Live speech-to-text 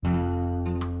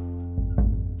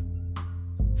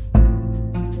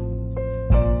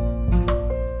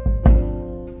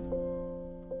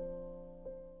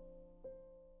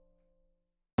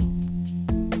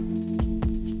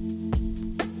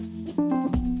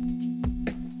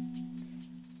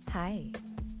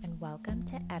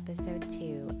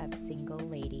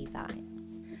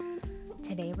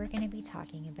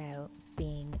talking about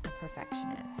being a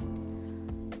perfectionist.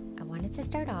 I wanted to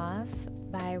start off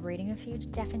by reading a few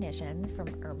definitions from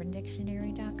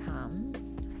urbandictionary.com.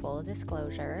 Full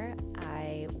disclosure,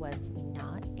 I was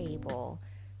not able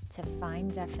to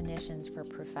find definitions for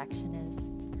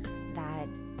perfectionists that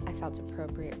I felt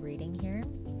appropriate reading here.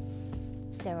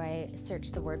 So I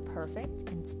searched the word perfect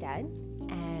instead,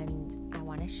 and I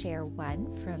want to share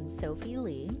one from Sophie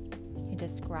Lee, who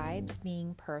describes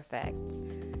being perfect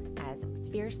as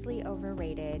fiercely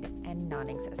overrated and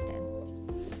non-existent.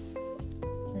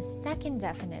 The second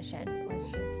definition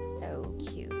was just so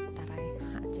cute that I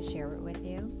had to share it with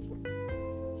you.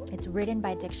 It's written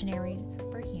by Dictionaries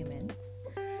for Humans,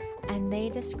 and they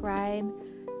describe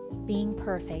being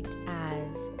perfect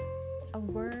as a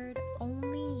word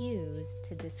only used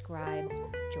to describe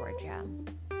Georgia.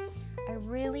 I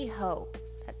really hope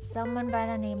that someone by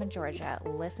the name of Georgia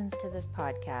listens to this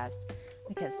podcast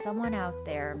because someone out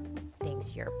there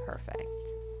thinks you're perfect.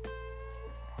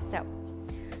 So,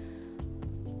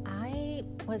 I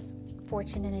was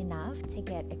fortunate enough to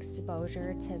get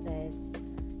exposure to this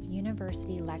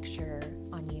university lecture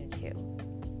on YouTube.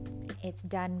 It's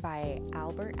done by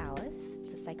Albert Ellis,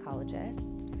 it's a psychologist,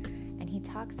 and he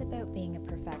talks about being a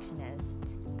perfectionist.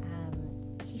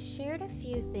 He shared a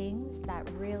few things that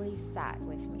really sat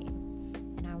with me,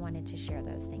 and I wanted to share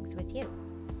those things with you.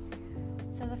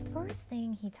 So the first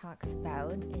thing he talks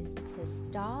about is to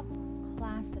stop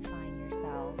classifying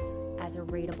yourself as a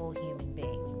rateable human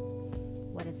being.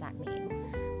 What does that mean?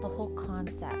 The whole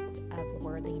concept of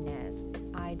worthiness,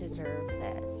 I deserve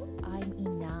this, I'm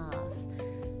enough.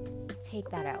 Take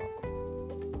that out.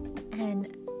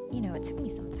 And, it took me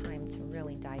some time to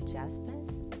really digest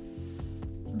this.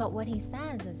 But what he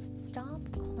says is stop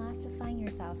classifying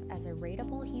yourself as a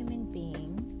rateable human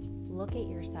being. Look at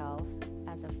yourself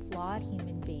as a flawed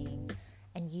human being,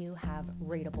 and you have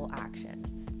rateable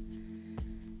actions.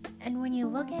 And when you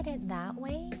look at it that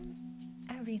way,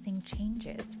 everything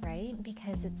changes, right?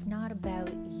 Because it's not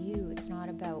about you. It's not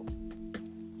about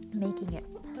making it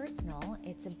personal.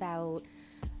 It's about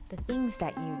the things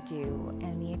that you do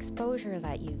and the exposure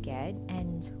that you get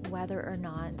and whether or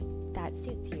not that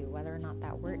suits you, whether or not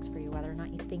that works for you, whether or not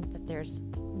you think that there's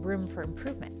room for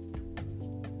improvement.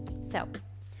 So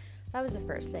that was the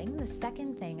first thing. The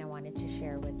second thing I wanted to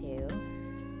share with you,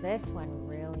 this one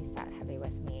really sat heavy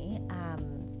with me,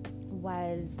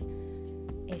 was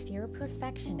if you're a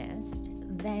perfectionist,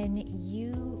 then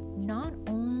you not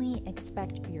only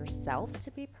expect yourself to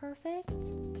be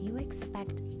perfect, you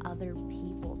expect other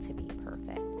people to be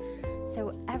perfect.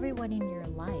 So everyone in your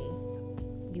life,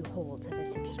 you hold to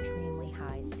this extremely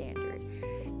high standard.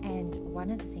 And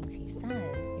one of the things he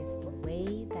said is the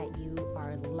way that you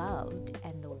are loved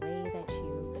and the way that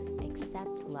you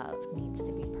accept love needs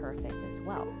to be perfect as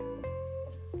well.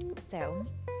 So,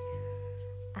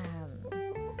 I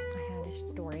had a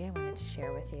story I wanted to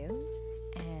share with you.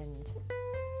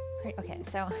 Okay,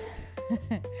 so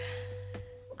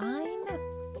I'm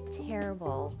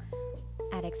terrible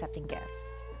at accepting gifts.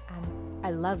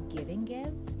 I love giving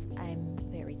gifts. I'm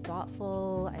very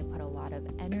thoughtful. I put a lot of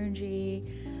energy,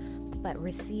 but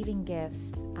receiving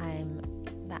gifts, I'm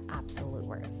the absolute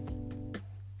worst.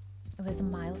 It was a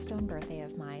milestone birthday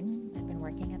of mine. I've been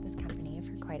working at this company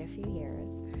for quite a few years,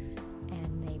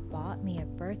 and they bought me a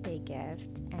birthday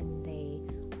gift, and they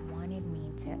wanted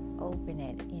me to open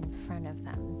it in front of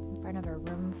them, in front of a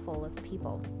room full of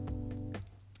people.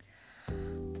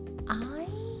 I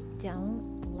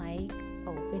don't like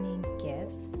opening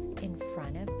gifts in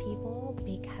front of people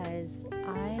because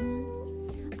I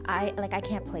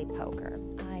can't play poker.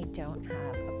 I don't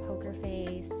have a poker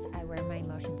face. I wear my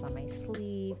emotions on my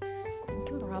sleeve. You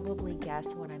can probably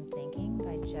guess what I'm thinking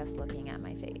by just looking at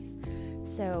my face.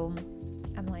 So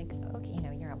I'm like, okay,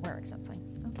 you're at work. So it's like,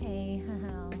 okay,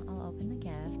 I'll open the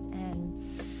gift. And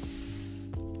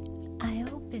I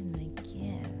open the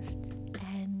gift,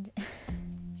 and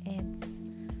it's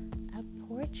a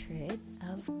portrait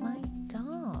of my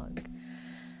dog.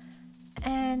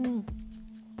 And,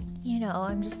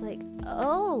 I'm just like,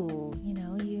 oh,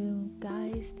 you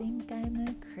guys think I'm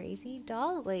a crazy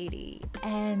dog lady.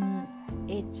 And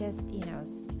it just,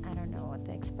 I don't know what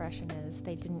the expression is.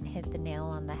 They didn't hit the nail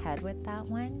on the head with that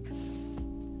one.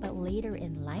 But later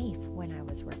in life, when I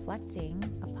was reflecting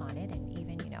upon it, and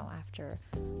even, after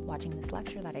watching this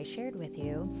lecture that I shared with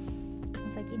you,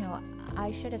 it's like,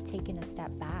 I should have taken a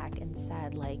step back and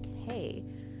said, like, hey,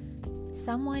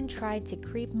 someone tried to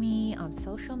creep me on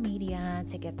social media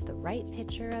to get the right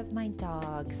picture of my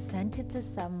dog, sent it to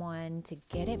someone to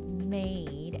get it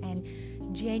made, and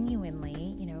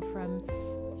genuinely, from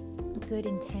good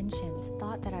intentions,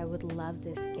 thought that I would love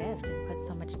this gift and put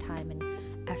so much time and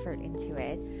effort into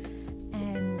it.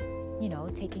 And,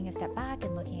 taking a step back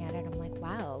and looking at it, I'm like,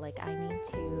 wow, like I need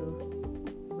to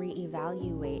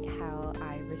reevaluate how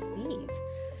I receive.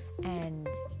 And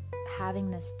having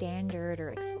the standard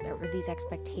or these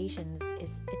expectations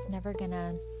it's never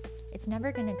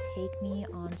gonna take me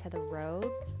onto the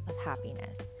road of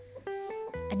happiness.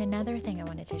 And another thing I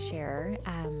wanted to share,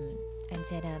 I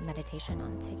did a meditation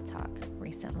on TikTok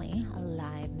recently, a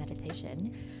live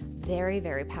meditation, very,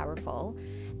 very powerful.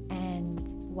 And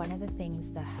one of the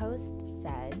things the host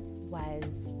said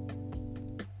was,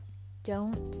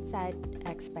 don't set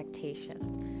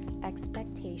expectations.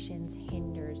 Expectations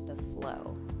hinders the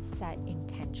flow. Set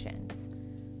intentions.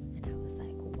 And I was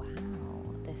like,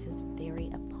 wow, this is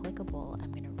very applicable.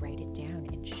 I'm going to write it down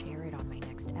and share it on my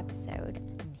next episode.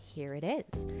 And here it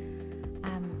is.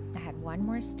 I had one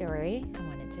more story I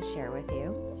wanted to share with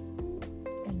you.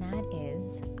 And that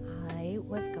is, I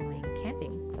was going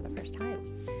camping for the first time.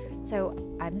 So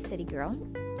I'm a city girl.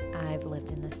 I've lived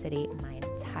in the city my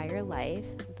entire life.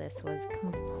 This was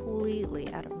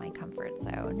completely out of my comfort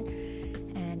zone.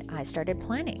 And I started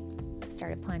planning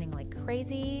like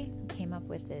crazy. Came up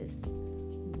with this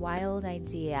wild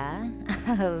idea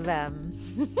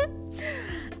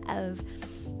of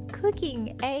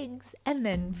cooking eggs and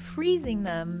then freezing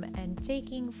them and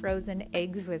taking frozen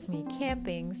eggs with me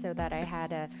camping so that I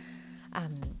had a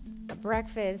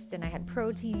breakfast and I had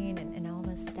protein and all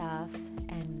this stuff.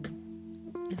 And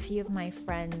a few of my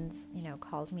friends,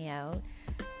 called me out.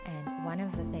 And one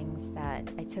of the things that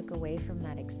I took away from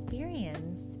that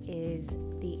experience is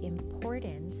the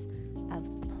importance of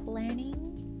planning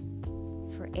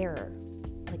for error,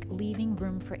 like leaving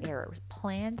room for error.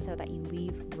 Plan so that you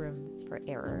leave room for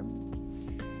error.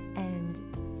 And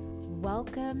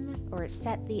welcome or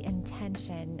set the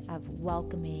intention of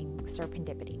welcoming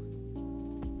serendipity.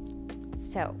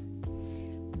 So,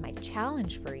 my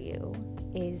challenge for you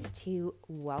is to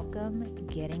welcome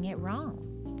getting it wrong.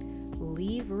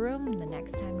 Leave room the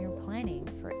next time you're planning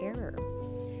for error,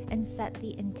 and set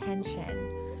the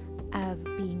intention of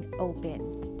being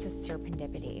open to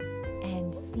serendipity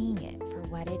and seeing it for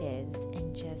what it is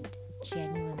and just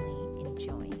genuinely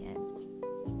enjoying it.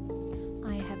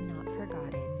 I have not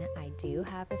forgotten. I do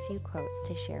have a few quotes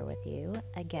to share with you.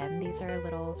 Again, these are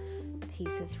little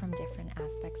pieces from different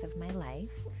aspects of my life.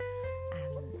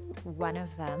 One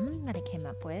of them that I came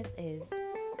up with is,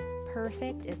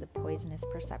 perfect is a poisonous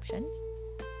perception.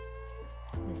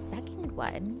 The second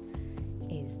one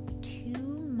is, too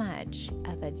much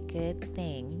of a good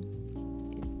thing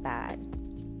is bad.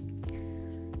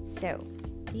 So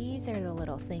these are the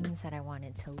little things that I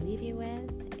wanted to leave you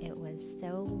with. It was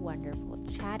so wonderful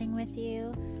chatting with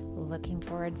you. Looking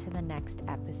forward to the next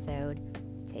episode.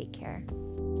 Take care.